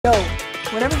Yo,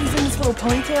 whenever he's in this little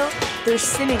ponytail, there's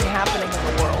sinning happening in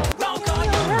the world.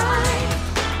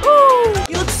 Ooh,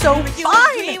 he looks so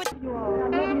fine!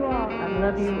 I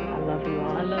love you all.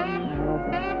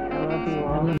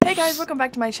 Hey guys, welcome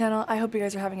back to my channel. I hope you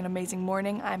guys are having an amazing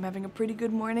morning. I'm having a pretty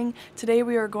good morning. Today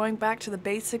we are going back to the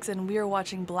basics and we are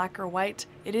watching Black or White.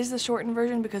 It is the shortened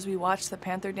version because we watched the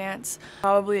Panther dance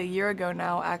probably a year ago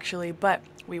now actually, but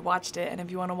we watched it, and if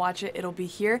you want to watch it, it'll be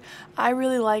here. I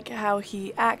really like how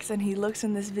he acts and he looks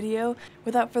in this video.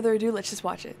 Without further ado, let's just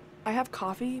watch it. I have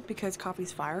coffee because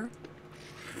coffee's fire.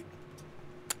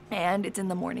 And it's in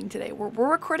the morning today. We're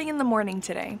recording in the morning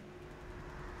today.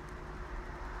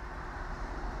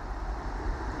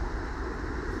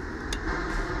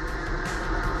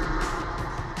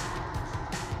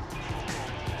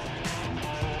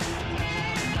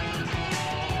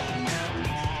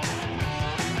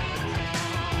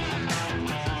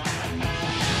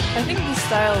 I think the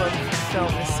style of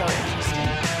film is so interesting.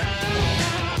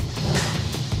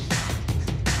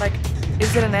 Like,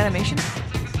 is it an animation?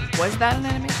 Was that an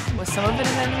animation? Was some of it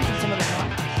an animation? Some of it not?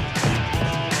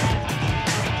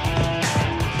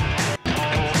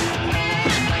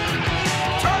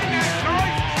 Turn that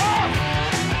noise off!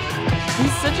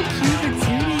 He's such a cute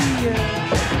patootie.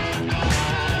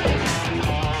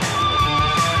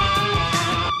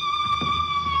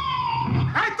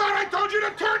 I thought I told you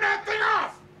to turn that thing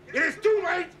off! It is too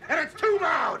late and it's too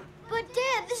loud! But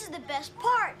Dad, this is the best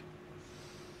part.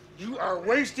 You are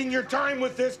wasting your time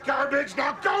with this garbage.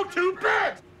 Now go to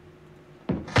bed!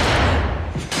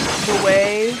 The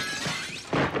way.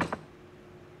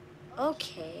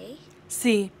 Okay.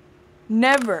 See,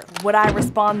 never would I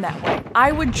respond that way.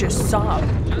 I would just sob.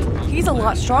 He's a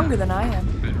lot stronger than I am.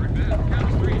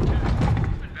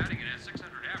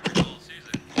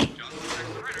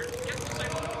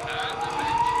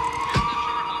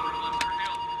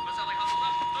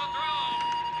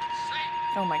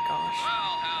 Oh my gosh.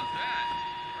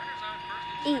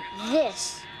 Eat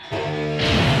this.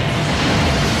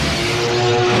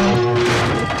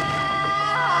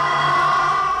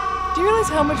 Do you realize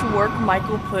how much work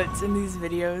Michael puts in these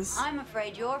videos? I'm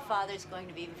afraid your father's going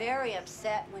to be very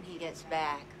upset when he gets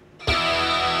back.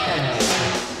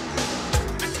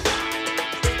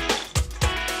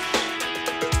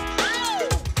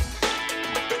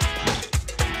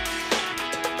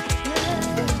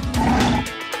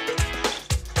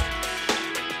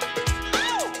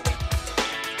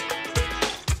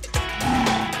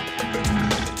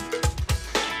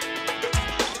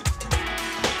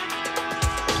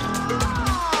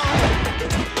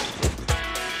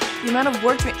 The amount of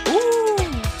work ooh!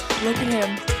 Look at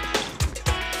him.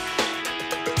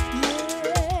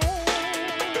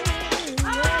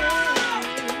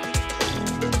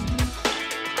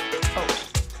 Oh,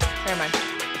 never mind.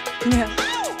 Yeah.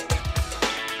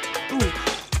 Ooh,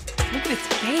 look at its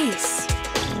face.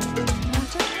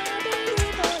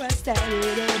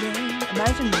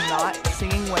 Imagine not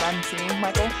singing what I'm singing,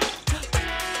 Michael.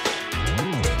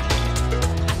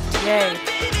 Yay.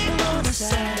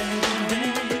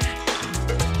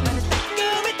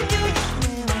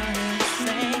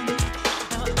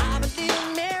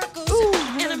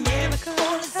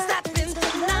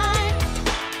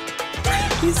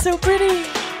 He's so pretty,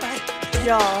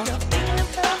 y'all.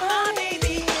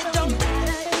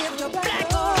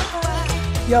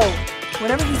 Yo,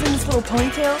 whenever he's in this little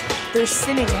ponytail, there's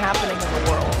sinning happening in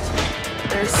the world.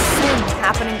 There's sin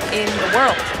happening in the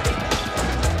world.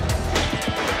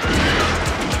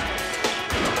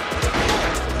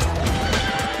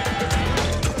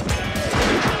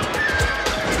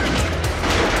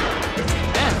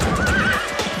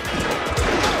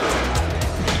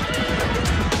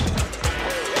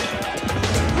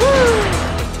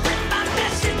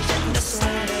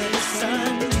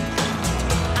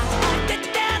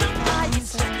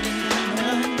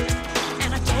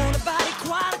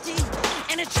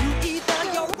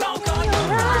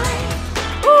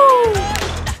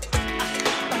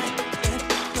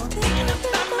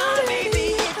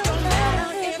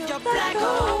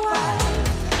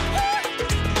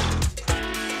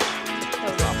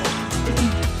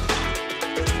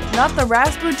 Not the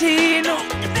Rasputin!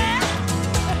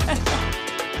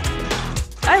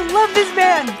 I love this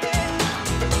man!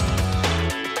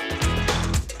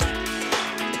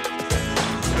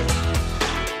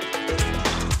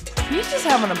 He's just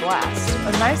having a blast.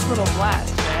 A nice little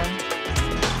blast, man.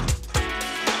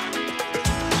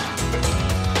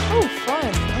 Oh,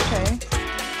 fun. Okay.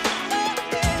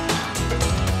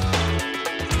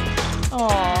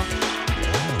 Aww.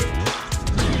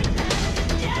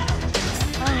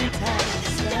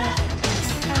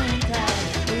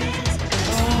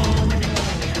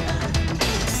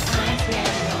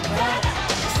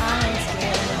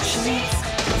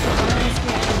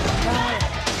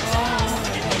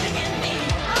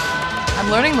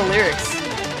 learning the lyrics.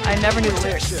 I never knew the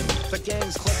lyrics. The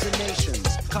gangs, clubs, and nations,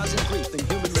 causing grief in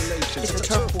human relations. It's a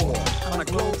turf war on a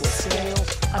global scale.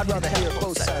 I'd rather hear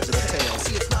both sides of the tale.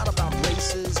 See, it's not about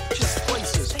races, just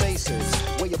places, faces,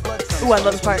 where your blood comes. Ooh, I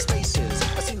love this part. Spaces.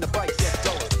 I seen the fight get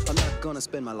duller. I'm not gonna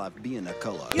spend my life being a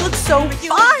color. You look so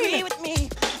fine. With me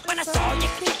when I saw you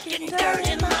kicking dirt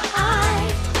in my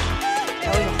eye.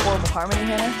 That was a horrible harmony,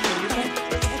 Hannah. What do you think?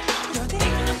 You're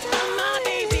thinking about my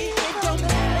baby. It don't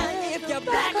matter if you're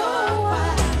black or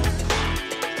white.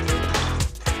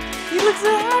 You look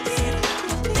so happy.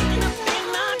 You're thinking about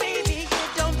my baby.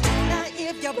 It don't matter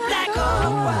if you're black or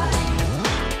white.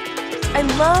 I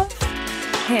love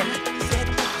him. Said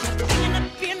you're thinking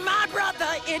about my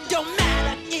brother. It don't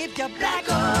matter if you're black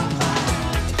or white.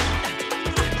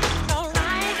 All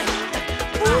right.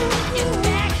 Your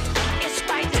back is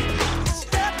white.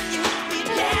 Stuff you be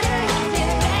dead.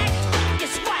 Your back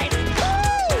is white.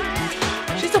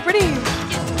 She's so pretty.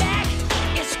 Your back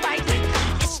is white.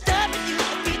 It's stuff you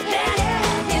be dead.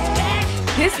 Your back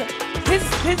His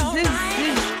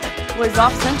was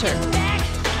off center.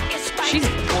 is white. She's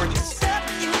gorgeous. Stuff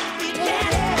you be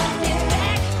dead. Your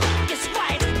back is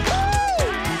white.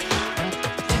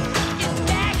 Your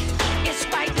back is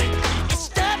white. It's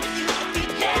stuff you be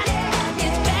dead.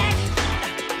 Your back.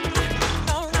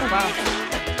 All right.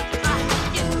 Wow.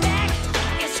 Your back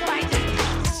is white.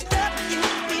 Stuff you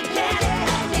be dead.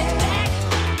 Your back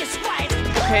is white.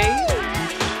 Okay.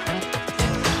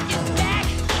 Your back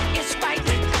is white.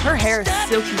 Her hair is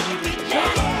silky beauty.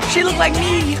 She looked like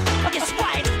me. It's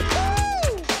white.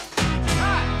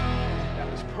 That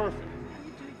was perfect.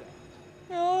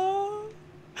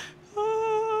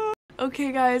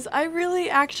 Okay guys, I really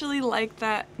actually like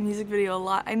that music video a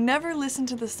lot. I never listen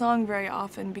to the song very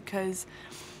often because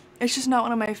it's just not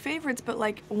one of my favorites, but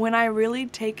like when I really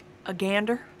take a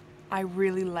gander, I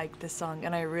really like this song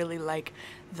and I really like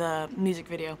the music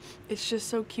video. It's just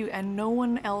so cute and no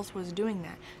one else was doing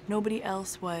that. Nobody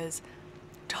else was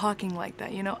talking like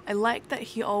that, you know? I like that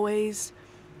he always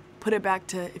put it back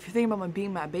to, if you're thinking about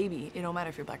being my baby, it don't matter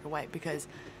if you're black or white, because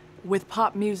with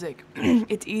pop music,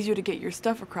 it's easier to get your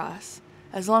stuff across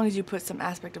as long as you put some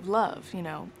aspect of love, you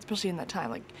know, especially in that time.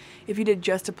 Like, if you did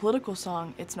just a political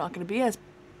song, it's not going to be as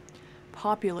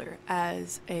popular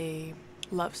as a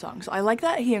love song. So I like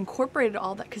that he incorporated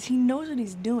all that because he knows what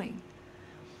he's doing.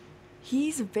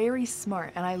 He's very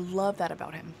smart, and I love that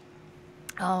about him.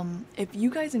 If you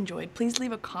guys enjoyed, please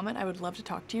leave a comment. I would love to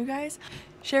talk to you guys.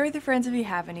 Share with your friends if you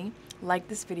have any. Like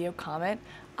this video, comment.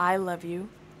 I love you.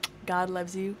 God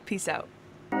loves you. Peace out.